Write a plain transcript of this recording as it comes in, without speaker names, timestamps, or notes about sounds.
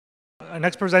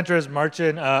next presenter is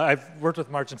Marcin. I've worked with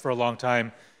Marcin for a long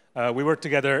time. We worked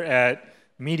together at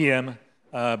Medium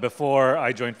before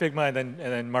I joined Figma, and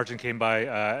then Marcin came by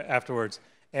afterwards.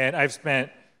 And I've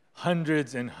spent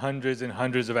hundreds and hundreds and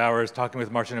hundreds of hours talking with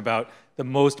Marcin about the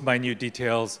most minute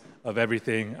details of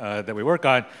everything that we work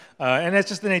on. And that's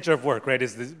just the nature of work, right?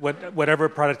 Whatever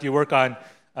product you work on,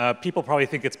 people probably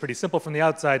think it's pretty simple from the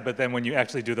outside, but then when you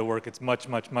actually do the work, it's much,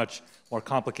 much, much more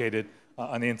complicated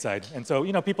on the inside. And so,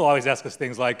 people always ask us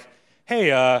things like, hey,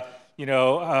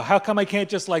 how come I can't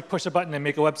just like push a button and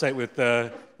make a website with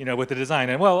with the design?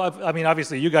 And well, I mean,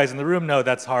 obviously you guys in the room know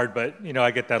that's hard, but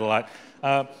I get that a lot.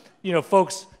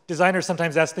 Designers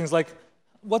sometimes ask things like,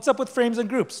 what's up with frames and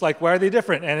groups? Like, why are they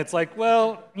different? And it's like,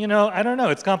 well, I don't know,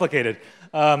 it's complicated.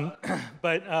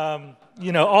 But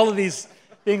all of these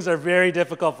things are very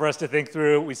difficult for us to think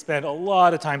through. We spend a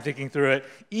lot of time thinking through it,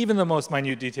 even the most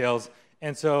minute details.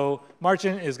 And so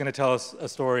Marcin is going to tell us a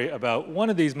story about one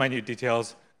of these minute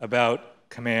details about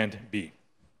Command B.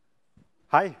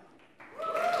 Hi.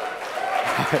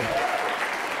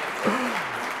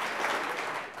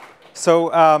 So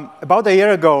about a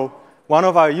year ago, one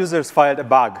of our users filed a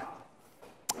bug.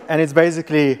 And it's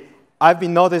basically, I've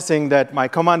been noticing that my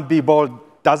Command B bold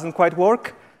doesn't quite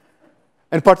work.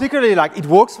 And particularly, like, it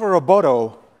works for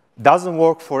Roboto, doesn't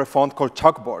work for a font called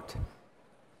Chalkboard.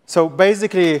 So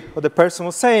basically, what the person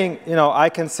was saying, I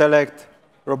can select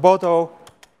Roboto.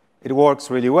 It works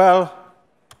really well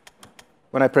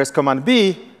when I press Command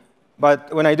B.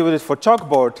 But when I do it for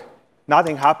Chalkboard,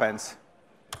 nothing happens,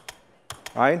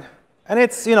 right? And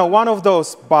it's one of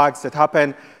those bugs that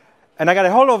happen. And I got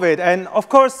a hold of it. And of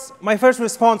course, my first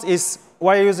response is,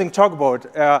 why are you using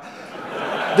Chalkboard?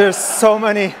 There's so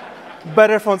many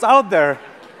better fonts out there.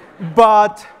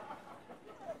 But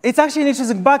it's actually an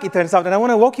interesting bug, it turns out. And I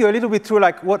want to walk you a little bit through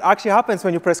what actually happens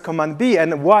when you press Command B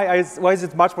and why is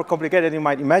it much more complicated than you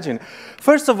might imagine.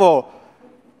 First of all,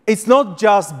 it's not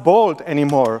just bold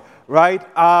anymore, right?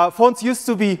 Fonts used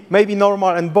to be maybe normal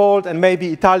and bold and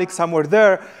maybe italic somewhere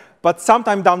there. But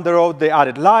sometime down the road, they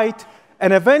added light.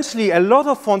 And eventually, a lot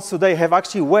of fonts today have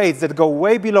actually weights that go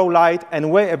way below light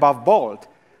and way above bold,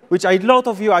 which a lot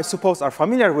of you, I suppose, are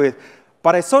familiar with.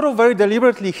 But I sort of very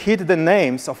deliberately hid the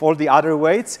names of all the other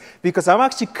weights because I'm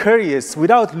actually curious,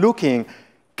 without looking,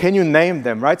 can you name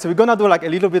them, right? So we're going to do a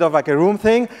little bit of a room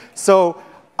thing. So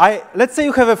let's say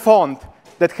you have a font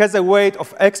that has a weight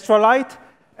of extra light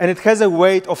and it has a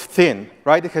weight of thin,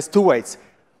 right? It has two weights.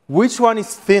 Which one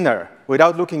is thinner?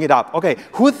 Without looking it up. OK,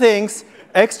 who thinks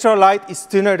extra light is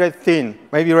thinner than thin?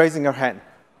 Maybe raising your hand.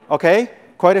 OK,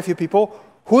 quite a few people.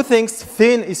 Who thinks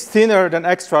thin is thinner than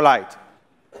extra light?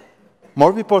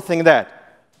 More people think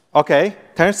that. OK,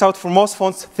 turns out for most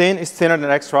fonts, thin is thinner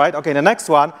than extra light. OK, the next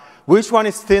one, which one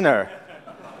is thinner?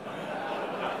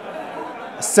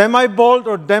 Semi-bold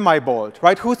or demi-bold,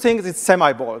 right? Who thinks it's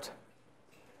semi-bold?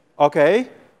 OK,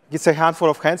 it's a handful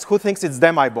of hands. Who thinks it's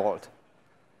demi-bold?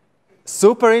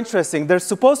 Super interesting. They're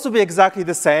supposed to be exactly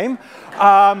the same.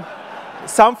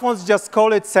 Some fonts just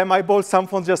call it semi-bold. Some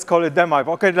fonts just call it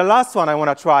demi-bold. OK, the last one I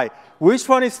want to try. Which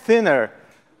one is thinner,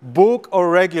 book or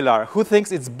regular? Who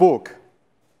thinks it's book?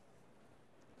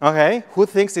 OK, who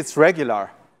thinks it's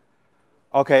regular?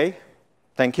 OK,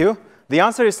 thank you. The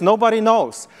answer is nobody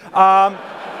knows.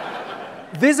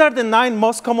 These are the 9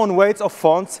 most common weights of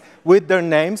fonts with their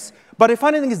names. But the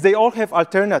funny thing is they all have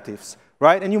alternatives,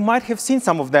 right? And you might have seen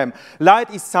some of them. Light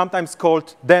is sometimes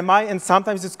called demi, and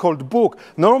sometimes it's called book.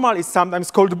 Normal is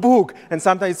sometimes called book, and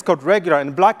sometimes it's called regular.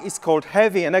 And black is called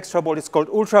heavy, and extra bold is called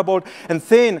ultra bold. And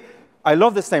thin, I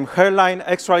love this name, hairline,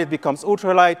 extra light becomes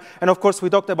ultra light. And of course, we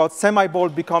talked about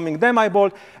semi-bold becoming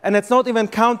demi-bold. And it's not even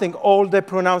counting all the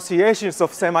pronunciations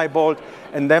of semi-bold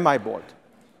and demi-bold.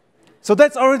 So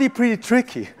that's already pretty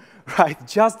tricky, right?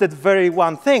 Just that very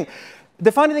one thing.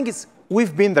 The funny thing is,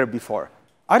 we've been there before.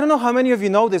 I don't know how many of you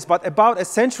know this, but about a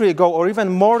century ago, or even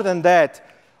more than that,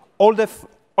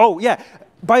 oh, yeah,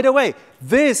 by the way,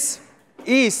 this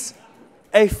is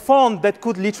a font that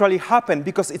could literally happen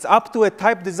because it's up to a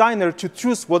type designer to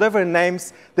choose whatever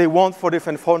names they want for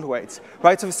different font weights,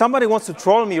 right? So if somebody wants to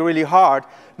troll me really hard,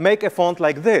 make a font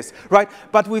like this, right?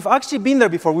 But we've actually been there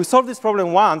before. We solved this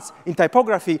problem once in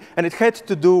typography, and it had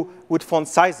to do with font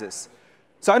sizes.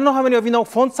 So I don't know how many of you know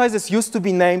font sizes used to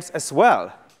be names as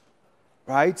well,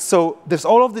 right? So there's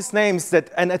all of these names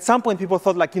that, and at some point people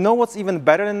thought, what's even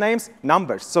better than names?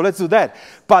 Numbers. So let's do that.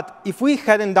 But if we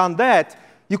hadn't done that,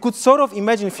 you could sort of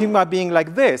imagine Figma being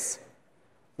like this,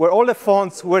 where all the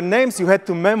fonts were names you had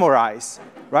to memorize,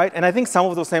 right? And I think some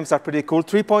of those names are pretty cool.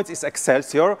 3 points is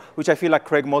Excelsior, which I feel like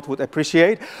Craig Mott would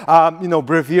appreciate.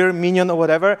 Brevier, Minion, or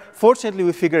whatever. Fortunately,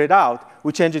 we figured it out.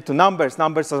 we change it to numbers.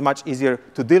 Numbers are much easier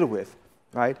to deal with,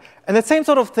 right? And the same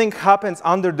sort of thing happens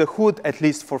under the hood, at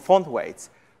least for font weights,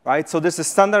 right? So there's a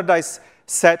standardized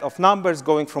set of numbers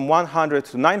going from 100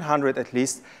 to 900 at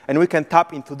least, and we can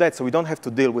tap into that so we don't have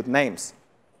to deal with names.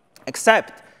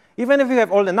 Except, even if you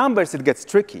have all the numbers, it gets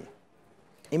tricky.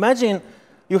 Imagine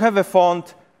you have a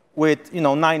font with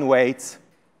 9 weights,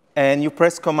 and you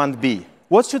press Command B.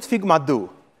 What should Figma do?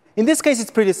 In this case,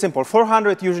 it's pretty simple.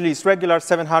 400 usually is regular,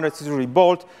 700 is usually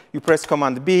bold. You press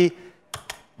Command B,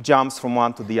 jumps from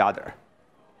one to the other,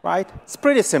 right? It's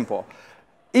pretty simple.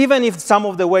 Even if some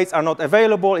of the weights are not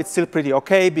available, it's still pretty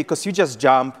OK, because you just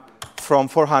jump from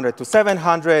 400 to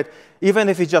 700. Even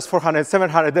if it's just 400,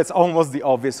 700, that's almost the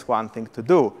obvious one thing to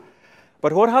do.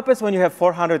 But what happens when you have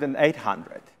 400 and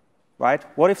 800, right?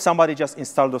 What if somebody just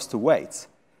installed those 2 weights?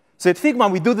 So at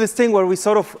Figma, we do this thing where we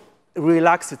sort of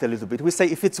relax it a little bit. We say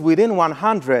if it's within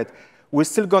 100, we're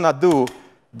still going to do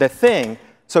the thing.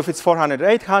 So if it's 400,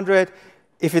 800,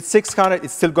 if it's 600,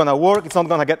 it's still going to work. It's not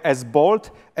going to get as bold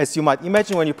as you might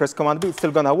imagine when you press Command B. It's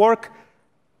still going to work.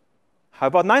 How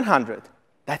about 900?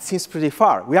 That seems pretty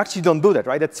far. We actually don't do that,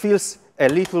 right? That feels a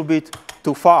little bit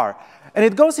too far. And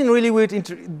it goes in really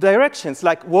weird directions.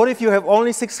 Like, what if you have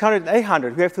only 600 and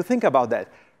 800? We have to think about that,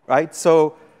 right?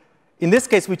 So in this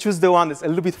case, we choose the one that's a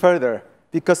little bit further,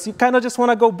 because you kind of just want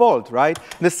to go bold, right?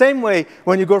 In the same way,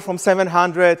 when you go from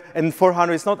 700 and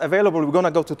 400 is not available, we're going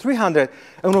to go to 300.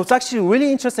 And what's actually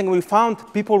really interesting, we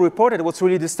found people reported what's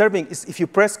really disturbing is if you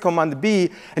press Command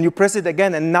B and you press it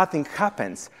again and nothing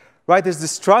happens, right? There's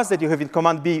this trust that you have in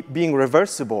Command B being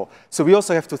reversible. So we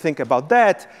also have to think about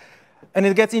that. And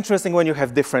it gets interesting when you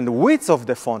have different widths of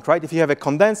the font, right? If you have a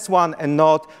condensed one and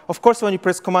not, of course, when you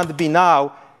press Command B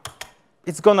now,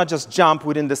 it's going to just jump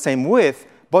within the same width.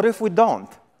 But if we don't?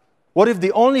 What if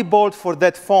the only bold for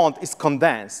that font is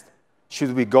condensed?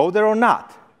 Should we go there or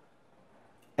not?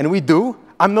 And we do.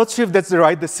 I'm not sure if that's the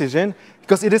right decision,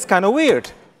 because it is kind of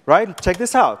weird, right? Check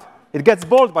this out. It gets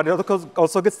bold, but it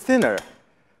also gets thinner.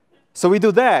 So we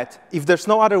do that. If there's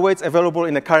no other weights available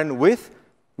in the current width,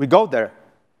 we go there.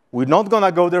 We're not going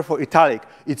to go there for italic.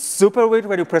 It's super weird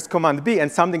when you press Command B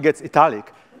and something gets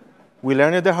italic. We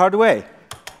learned it the hard way.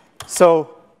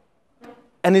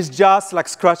 And it's just like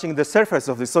scratching the surface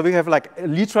of this. So we have like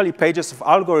literally pages of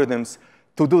algorithms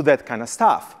to do that kind of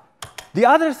stuff. The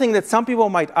other thing that some people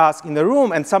might ask in the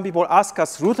room, and some people ask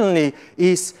us routinely,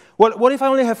 is, well, what if I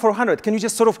only have 400? Can you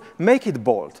just sort of make it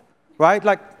bold, right?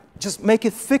 Like, just make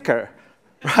it thicker,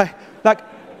 right? Like,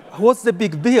 what's the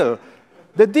big deal?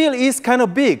 The deal is kind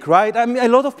of big, right? I mean, a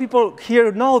lot of people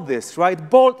here know this, right?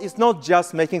 Bold is not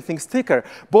just making things thicker.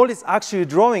 Bold is actually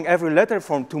drawing every letter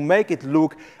form to make it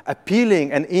look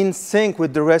appealing and in sync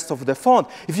with the rest of the font.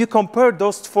 If you compare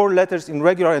those 4 letters in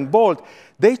regular and bold,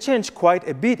 they change quite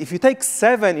a bit. If you take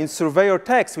 7 in Surveyor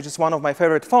Text, which is one of my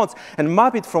favorite fonts, and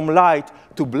map it from light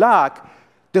to black,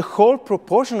 the whole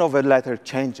proportion of a letter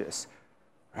changes.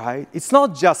 Right? It's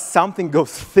not just something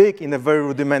goes thick in a very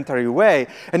rudimentary way.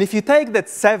 And if you take that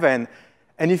 7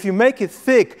 and if you make it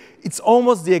thick, it's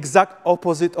almost the exact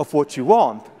opposite of what you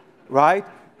want, right?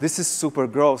 This is super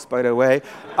gross, by the way.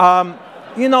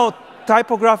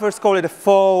 Typographers call it a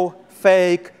faux,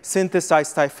 fake,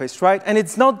 synthesized typeface, right? And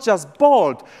it's not just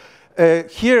bold.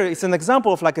 Here is an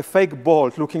example of like a fake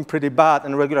bold looking pretty bad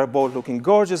and regular bold looking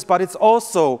gorgeous, but it's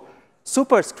also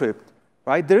superscript.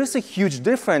 Right? There is a huge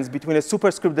difference between a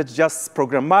superscript that's just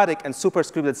programmatic and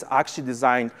superscript that's actually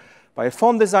designed by a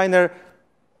font designer.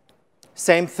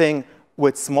 Same thing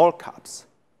with small caps.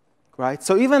 Right?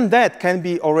 So even that can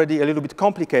be already a little bit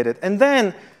complicated. And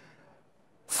then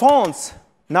fonts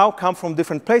now come from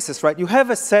different places. Right? You have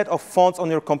a set of fonts on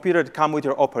your computer that come with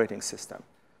your operating system.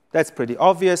 That's pretty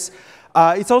obvious.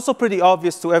 It's also pretty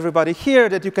obvious to everybody here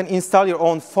that you can install your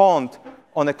own font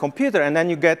on a computer, and then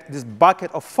you get this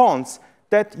bucket of fonts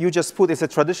that you just put. It's a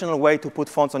traditional way to put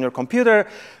fonts on your computer.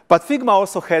 But Figma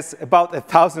also has about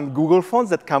 1,000 Google fonts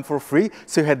that come for free.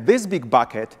 So you had this big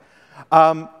bucket.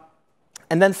 And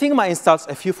then Figma installs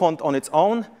a few fonts on its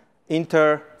own,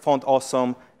 Inter, Font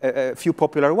Awesome, a few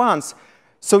popular ones.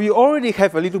 So you already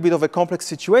have a little bit of a complex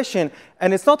situation.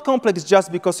 And it's not complex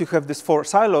just because you have these 4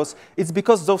 silos. It's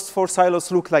because those 4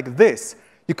 silos look like this.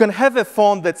 You can have a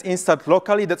font that's installed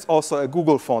locally that's also a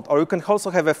Google font. Or you can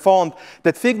also have a font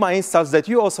that Figma installs that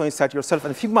you also install yourself.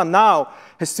 And Figma now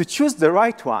has to choose the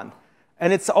right one.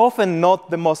 And it's often not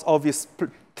the most obvious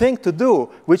thing to do,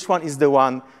 which one is the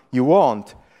one you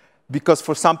want. Because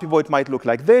for some people, it might look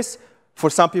like this. For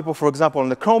some people, for example, on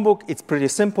the Chromebook, it's pretty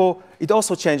simple. It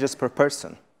also changes per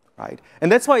person. right?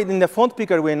 And that's why in the font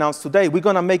picker we announced today, we're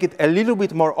going to make it a little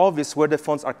bit more obvious where the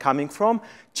fonts are coming from,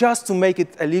 just to make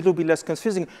it a little bit less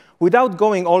confusing, without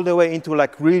going all the way into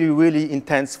like really, really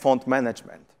intense font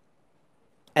management.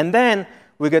 And then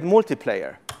we get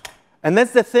multiplayer. And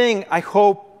that's the thing I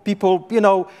hope people,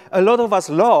 a lot of us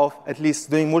love, at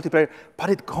least doing multiplayer, but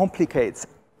it complicates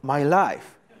my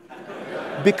life.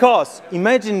 Because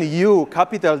imagine you,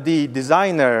 capital D,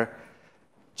 designer,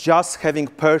 just having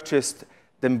purchased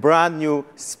the brand new,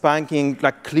 spanking,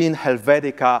 like clean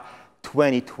Helvetica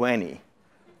 2020.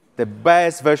 The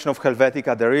best version of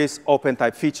Helvetica there is, open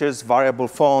type features, variable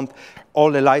font,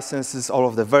 all the licenses, all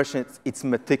of the versions, it's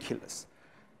meticulous.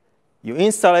 You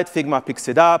install it, Figma picks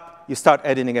it up, you start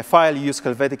editing a file, you use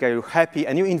Helvetica, you're happy,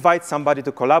 and you invite somebody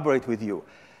to collaborate with you.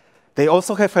 They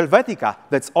also have Helvetica,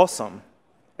 that's awesome.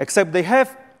 Except they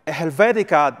have a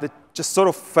Helvetica that just sort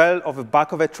of fell off the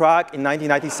back of a truck in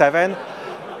 1997.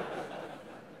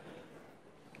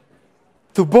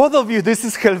 To both of you, this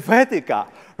is Helvetica,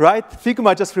 right?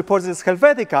 Figma just reports this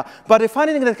Helvetica. But the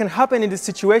funny thing that can happen in this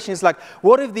situation is like,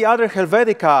 what if the other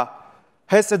Helvetica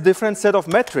has a different set of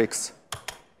metrics,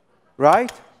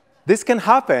 right? This can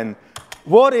happen.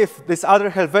 What if this other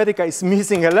Helvetica is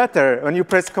missing a letter? When you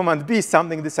press Command B,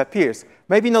 something disappears.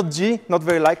 Maybe not G, not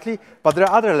very likely, but there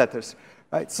are other letters,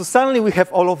 right? So suddenly we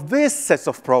have all of these sets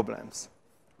of problems,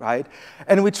 right?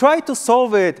 And we try to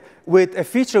solve it with a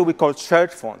feature we call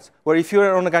shared fonts, where if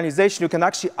you're an organization, you can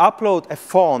actually upload a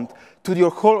font to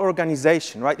your whole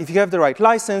organization, right? If you have the right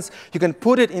license, you can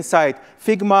put it inside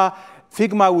Figma.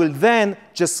 Figma will then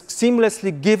just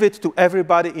seamlessly give it to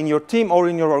everybody in your team or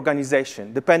in your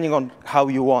organization, depending on how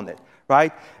you want it,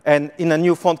 right? And in a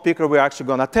new font picker, we're actually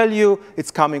going to tell you it's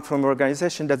coming from your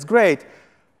organization. That's great.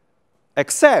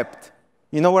 Except,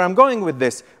 you know where I'm going with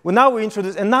this. Well, now we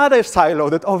introduce another silo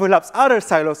that overlaps other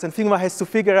silos, and Figma has to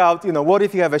figure out, what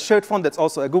if you have a shared font that's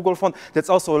also a Google font, that's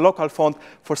also a local font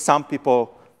for some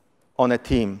people on a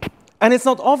team. And it's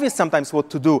not obvious sometimes what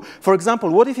to do. For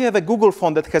example, what if you have a Google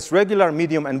font that has regular,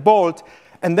 medium, and bold,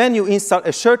 and then you install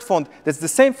a shared font that's the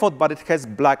same font, but it has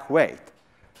black weight?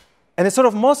 And the sort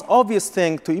of most obvious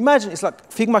thing to imagine is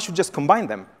like Figma should just combine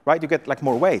them, right? You get like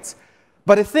more weights.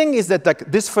 But the thing is that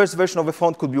like this first version of the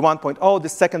font could be 1.0, the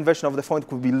second version of the font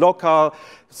could be local,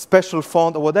 special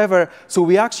font, or whatever. So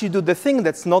we actually do the thing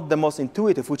that's not the most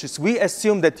intuitive, which is we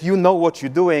assume that you know what you're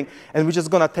doing, and we're just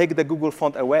going to take the Google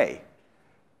font away,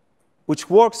 which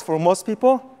works for most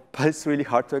people, but it's really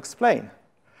hard to explain.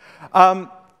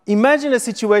 Imagine a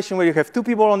situation where you have two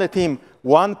people on the team.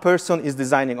 One person is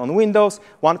designing on Windows,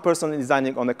 one person is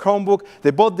designing on a Chromebook.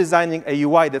 They're both designing a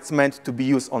UI that's meant to be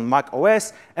used on Mac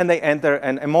OS, and they enter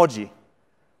an emoji.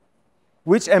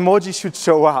 Which emoji should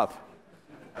show up?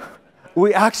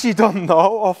 We actually don't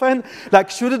know often. Like,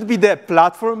 should it be the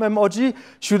platform emoji?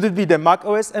 Should it be the Mac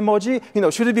OS emoji?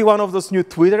 Should it be one of those new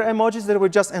Twitter emojis that were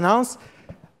just announced?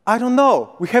 I don't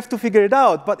know. We have to figure it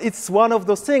out. But it's one of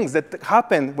those things that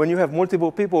happen when you have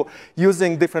multiple people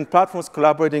using different platforms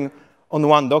collaborating on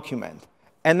one document.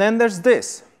 And then there's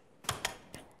this.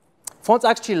 Fonts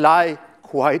actually lie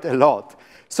quite a lot.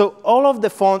 So all of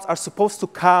the fonts are supposed to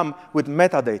come with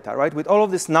metadata, right? With all of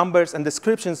these numbers and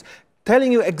descriptions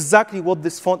telling you exactly what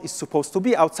this font is supposed to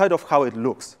be outside of how it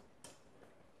looks.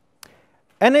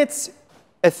 And it's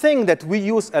a thing that we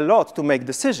use a lot to make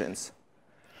decisions.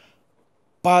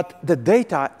 But the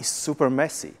data is super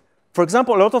messy. For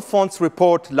example, a lot of fonts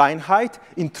report line height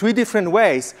in 3 different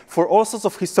ways for all sorts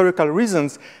of historical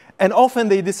reasons, and often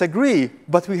they disagree,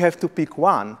 but we have to pick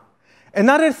one.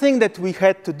 Another thing that we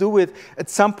had to do with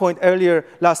at some point earlier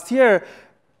last year,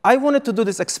 I wanted to do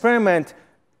this experiment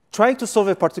trying to solve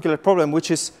a particular problem,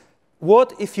 which is,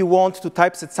 what if you want to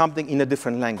typeset something in a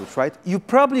different language, right? You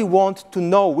probably want to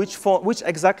know which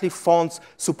exactly fonts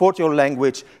support your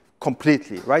language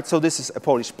completely, right? So this is a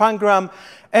Polish pangram.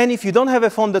 And if you don't have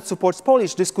a font that supports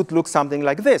Polish, this could look something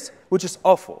like this, which is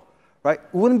awful, right?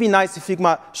 It wouldn't be nice if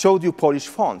Figma showed you Polish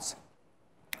fonts.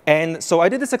 And so I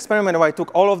did this experiment where I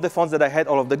took all of the fonts that I had,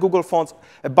 all of the Google fonts,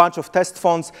 a bunch of test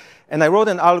fonts, and I wrote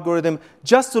an algorithm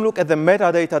just to look at the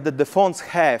metadata that the fonts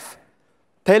have,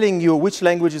 telling you which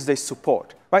languages they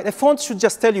support, right? A font should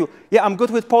just tell you, yeah, I'm good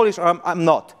with Polish, or I'm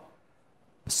not.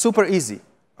 Super easy,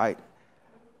 right?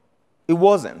 It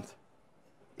wasn't.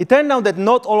 It turned out that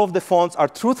not all of the fonts are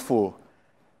truthful.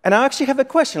 And I actually have a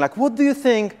question, like, what do you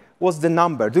think was the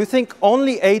number? Do you think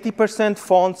only 80%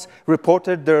 fonts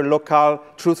reported their locale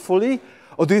truthfully?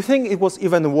 Or do you think it was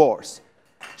even worse?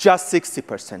 Just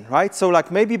 60%, right? So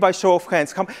like maybe by show of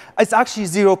hands, it's actually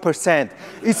 0%.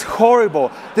 It's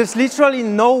horrible. There's literally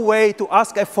no way to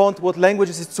ask a font what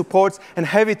languages it supports and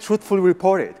have it truthfully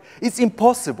reported. It's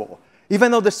impossible. even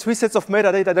though there's 3 sets of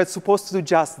metadata that's supposed to do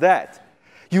just that.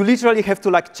 You literally have to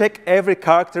like check every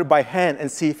character by hand and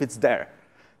see if it's there.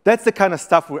 That's the kind of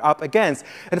stuff we're up against.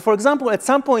 And for example, at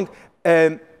some point,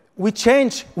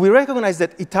 we recognize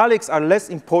that italics are less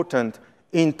important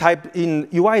in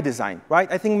UI design,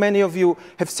 right? I think many of you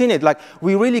have seen it. Like,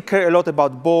 we really care a lot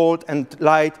about bold and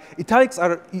light. Italics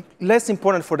are less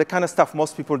important for the kind of stuff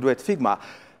most people do at Figma.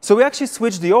 So we actually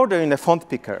switched the order in the font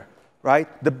picker, right?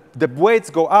 The weights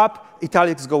go up,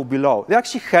 italics go below. It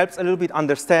actually helps a little bit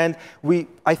understand.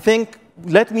 I think,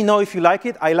 let me know if you like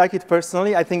it. I like it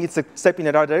personally. I think it's a step in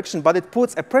the right direction, but it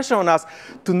puts a pressure on us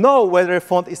to know whether a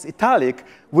font is italic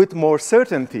with more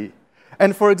certainty.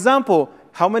 And for example,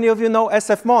 how many of you know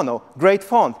SF Mono? Great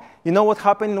font. You know what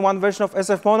happened in one version of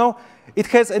SF Mono? It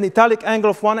has an italic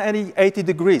angle of 180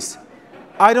 degrees.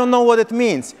 I don't know what it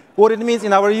means. What it means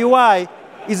in our UI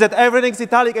is that everything's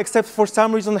italic except for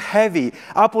some reason heavy.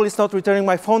 Apple is not returning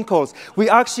my phone calls. We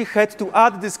actually had to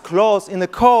add this clause in the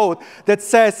code that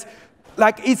says,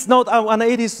 like, it's not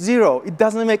 180 is 0. It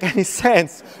doesn't make any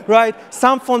sense, right?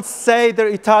 Some fonts say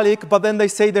they're italic, but then they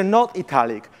say they're not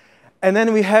italic. And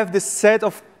then we have this set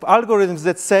of algorithms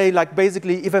that say, like,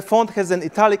 basically, if a font has an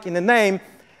italic in the name,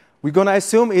 we're going to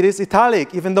assume it is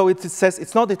italic, even though it says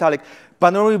it's not italic. But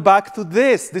now we're back to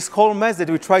this whole mess that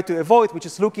we try to avoid, which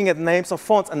is looking at names of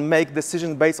fonts and make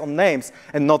decisions based on names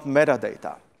and not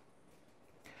metadata.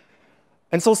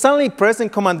 And so suddenly pressing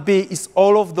Command B is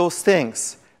all of those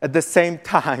things at the same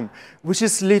time, which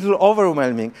is a little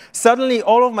overwhelming. Suddenly,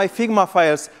 all of my Figma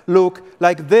files look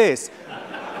like this,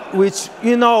 which,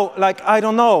 you know, like, I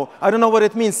don't know what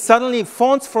it means. Suddenly,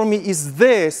 fonts for me is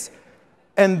this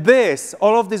and this,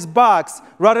 all of these bugs,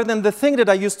 rather than the thing that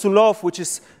I used to love, which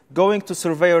is going to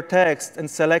surveyor text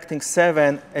and selecting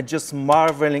 7 and just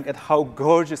marveling at how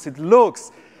gorgeous it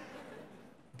looks.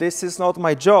 This is not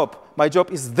my job. My job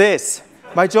is this.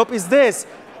 My job is this.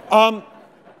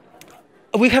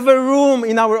 We have a room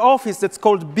in our office that's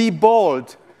called Be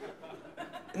Bold.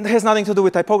 It has nothing to do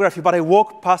with typography, but I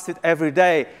walk past it every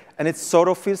day, and it sort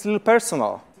of feels a little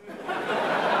personal.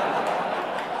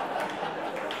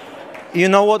 You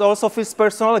know what also feels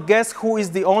personal? Guess who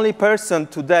is the only person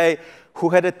today who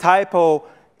had a typo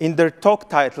in their talk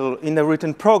title in a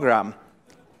written program?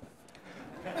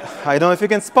 I don't know if you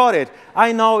can spot it.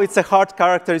 I know it's a hard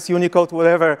character, it's Unicode,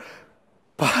 whatever,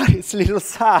 but it's a little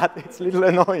sad, it's a little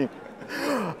annoying.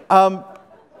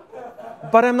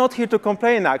 But I'm not here to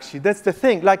complain, actually. That's the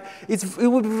thing. Like, it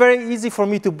would be very easy for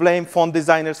me to blame font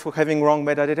designers for having wrong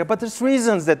metadata, but there's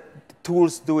reasons that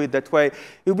tools do it that way. It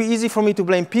would be easy for me to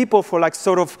blame people for, like,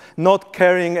 sort of not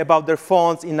caring about their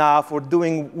fonts enough or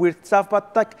doing weird stuff,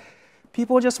 but, like,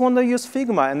 people just want to use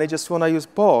Figma, and they just want to use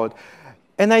bold.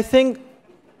 And I think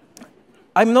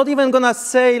I'm not even going to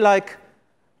say, like,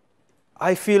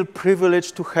 I feel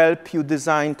privileged to help you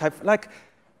design type. Like,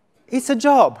 it's a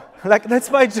job. Like, that's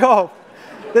my job.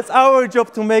 That's our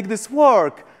job to make this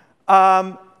work.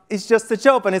 It's just a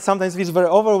job, and it sometimes feels very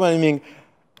overwhelming,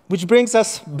 which brings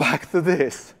us back to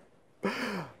this.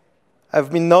 I've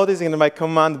been noticing that my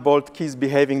command bold keys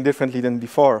behaving differently than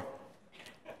before.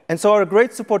 And so our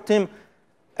great support team,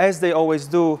 as they always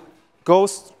do,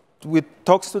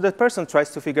 talks to that person,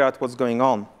 tries to figure out what's going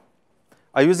on.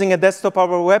 Are using a desktop or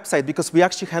a website, because we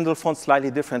actually handle fonts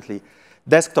slightly differently.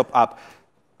 Desktop app.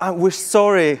 We're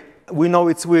sorry. We know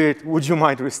it's weird. Would you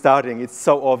mind restarting? It's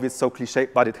so obvious, so cliche,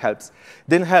 but it helps.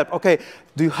 Didn't help. OK,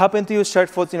 do you happen to use shared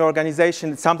fonts in your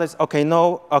organization? Sometimes, OK,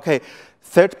 no. OK,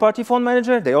 third-party font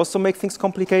manager, they also make things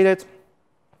complicated.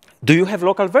 Do you have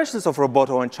local versions of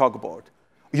Roboto and Chalkboard?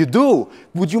 You do.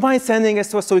 Would you mind sending us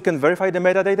to us so we can verify the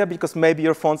metadata? Because maybe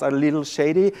your fonts are a little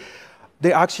shady.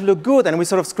 They actually look good, and we're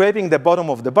sort of scraping the bottom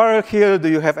of the barrel here. Do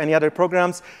you have any other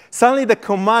programs? Suddenly, the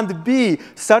command B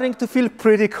starting to feel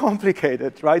pretty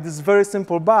complicated, right? This very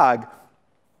simple bug.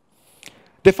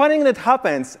 The funny thing that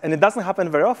happens, and it doesn't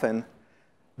happen very often,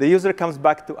 the user comes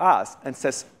back to us and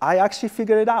says, I actually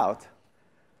figured it out.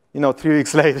 You know, 3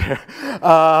 weeks later.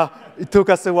 It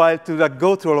took us a while to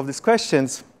go through all of these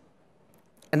questions.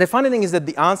 And the funny thing is that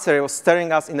the answer was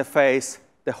staring us in the face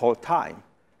the whole time.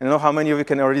 I don't know how many of you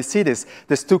can already see this.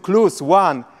 There's 2 clues.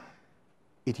 1,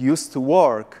 it used to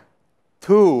work.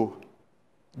 2,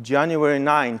 January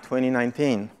 9,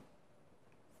 2019.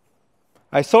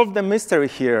 I solved the mystery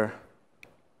here.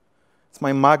 It's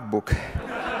my MacBook.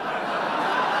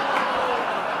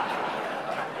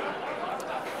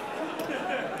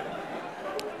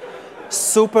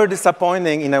 Super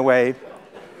disappointing in a way.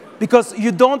 Because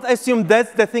you don't assume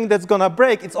that's the thing that's going to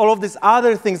break. It's all of these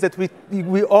other things that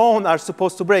we own are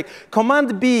supposed to break.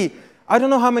 Command B, I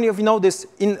don't know how many of you know this.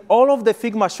 In all of the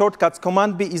Figma shortcuts,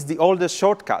 Command B is the oldest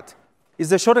shortcut.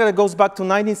 is a shortcut that goes back to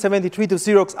 1973 to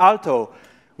Xerox Alto,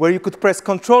 where you could press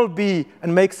Control-B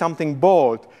and make something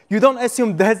bold. You don't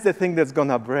assume that's the thing that's going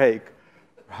to break,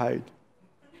 right?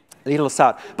 A little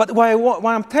sad. But why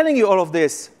I'm telling you all of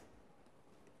this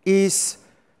is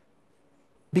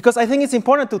because I think it's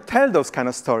important to tell those kind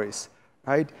of stories,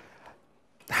 right?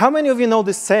 How many of you know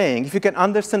this saying, if you can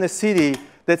understand a city,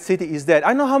 that city is dead?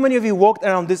 I know how many of you walked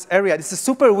around this area. It's a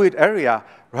super weird area,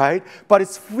 right? But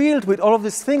it's filled with all of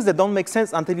these things that don't make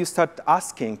sense until you start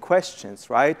asking questions,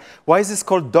 right? Why is this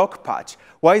called dog patch?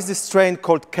 Why is this train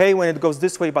called K when it goes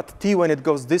this way, but T when it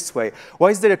goes this way?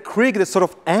 Why is there a creek that sort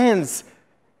of ends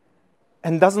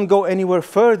and doesn't go anywhere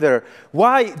further?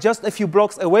 Why, just a few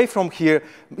blocks away from here,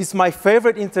 is my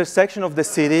favorite intersection of the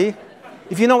city?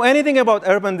 If you know anything about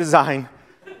urban design,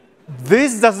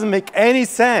 this doesn't make any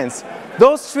sense.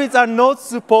 Those streets are not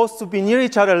supposed to be near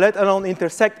each other, let alone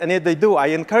intersect, and yet they do. I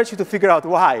encourage you to figure out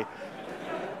why.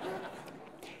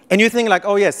 And you think like,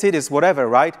 oh yeah, cities, whatever,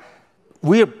 right?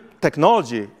 We're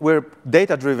technology, we're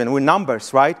data-driven, we're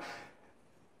numbers, right?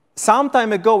 Some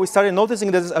time ago, we started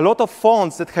noticing there's a lot of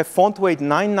fonts that have font weight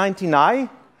 999,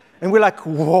 and we're like,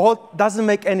 what? Doesn't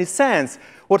make any sense.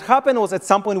 What happened was at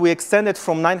some point we extended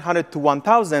from 900 to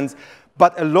 1,000,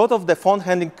 but a lot of the font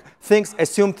handling things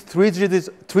assumed three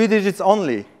digits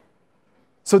only.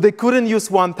 So they couldn't use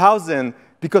 1,000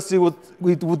 because it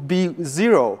would be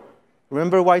 0.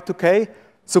 Remember Y2K?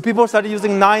 So people started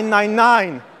using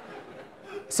 999.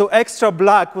 So extra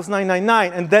black was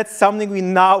 999, and that's something we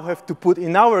now have to put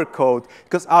in our code,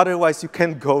 because otherwise you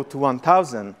can't go to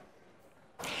 1,000.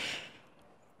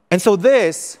 And so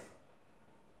this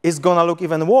is going to look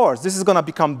even worse. This is going to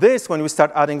become this when we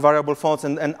start adding variable fonts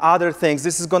and other things.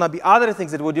 This is going to be other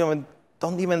things that we don't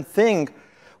even think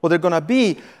what they're going to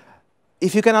be.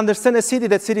 If you can understand a city,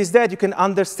 that city is dead. You can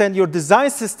understand your design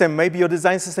system. Maybe your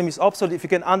design system is obsolete. If you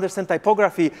can understand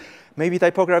typography, maybe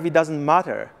typography doesn't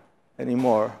matter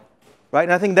anymore, right?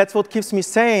 And I think that's what keeps me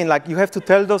sane. Like, you have to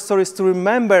tell those stories to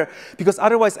remember, because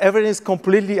otherwise everything is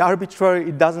completely arbitrary.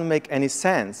 It doesn't make any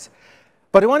sense.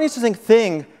 But one interesting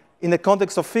thing in the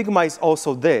context of Figma is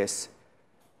also this.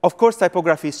 Of course,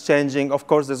 typography is changing. Of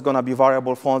course, there's going to be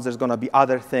variable fonts. There's going to be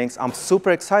other things. I'm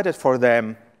super excited for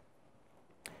them.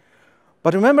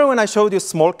 But remember when I showed you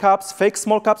small caps, fake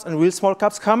small caps, and real small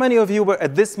caps? How many of you were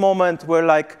at this moment were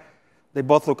like, they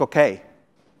both look OK?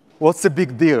 What's the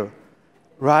big deal?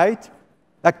 Right?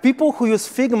 Like, people who use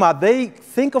Figma, they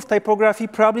think of typography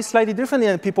probably slightly differently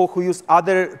than people who use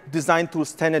other design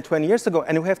tools 10 and 20 years ago.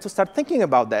 And we have to start thinking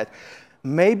about that.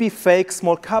 Maybe fake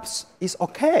small caps is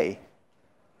OK,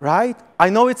 right? I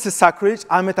know it's a sacrilege.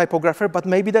 I'm a typographer, but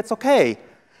maybe that's OK.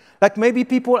 Like, maybe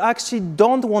people actually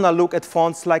don't want to look at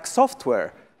fonts like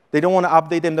software. They don't want to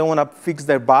update them. They don't want to fix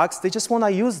their bugs. They just want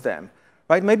to use them.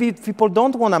 Right? Maybe people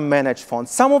don't want to manage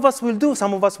fonts. Some of us will do.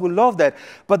 Some of us will love that.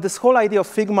 But this whole idea of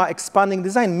Figma expanding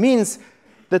design means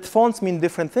that fonts mean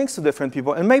different things to different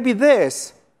people. And maybe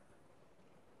this,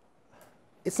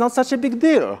 it's not such a big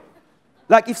deal.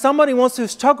 Like, if somebody wants to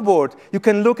use chalkboard, you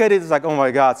can look at it as like, oh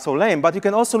my God, so lame. But you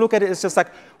can also look at it as just like,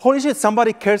 holy shit,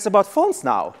 somebody cares about fonts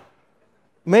now.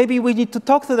 Maybe we need to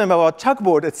talk to them about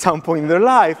chalkboard at some point in their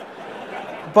life.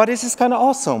 But this is kind of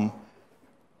awesome.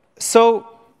 So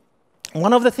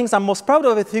one of the things I'm most proud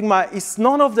of at Figma is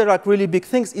none of the really big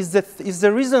things, is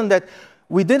the reason that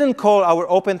we didn't call our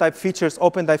OpenType features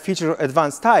OpenType feature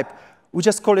advanced type. We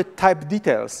just call it type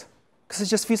details, because it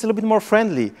just feels a little bit more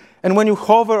friendly. And when you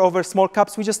hover over small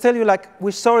caps, we just tell you, like,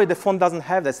 we're sorry, the font doesn't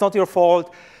have that. It's not your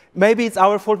fault. Maybe it's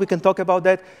our fault. We can talk about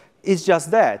that. It's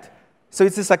just that. So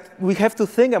it's just like we have to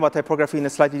think about typography in a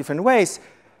slightly different ways.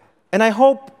 And I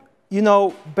hope,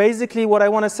 basically what I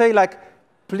want to say, like,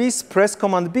 please press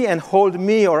Command-B and hold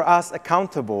me or us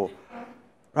accountable,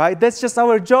 right? That's just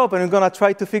our job, and we're going to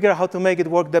try to figure out how to make it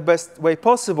work the best way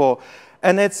possible.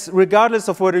 And it's regardless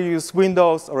of whether you use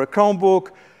Windows or a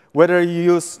Chromebook, whether you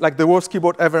use like the worst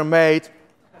keyboard ever made,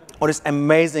 or these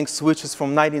amazing switches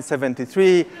from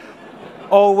 1973,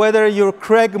 or whether you're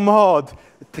Craig Mod,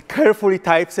 carefully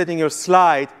typesetting your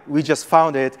slide, we just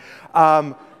found it,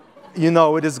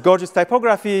 with this gorgeous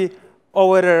typography, or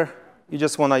whether you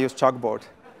just want to use chalkboard.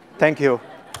 Thank you.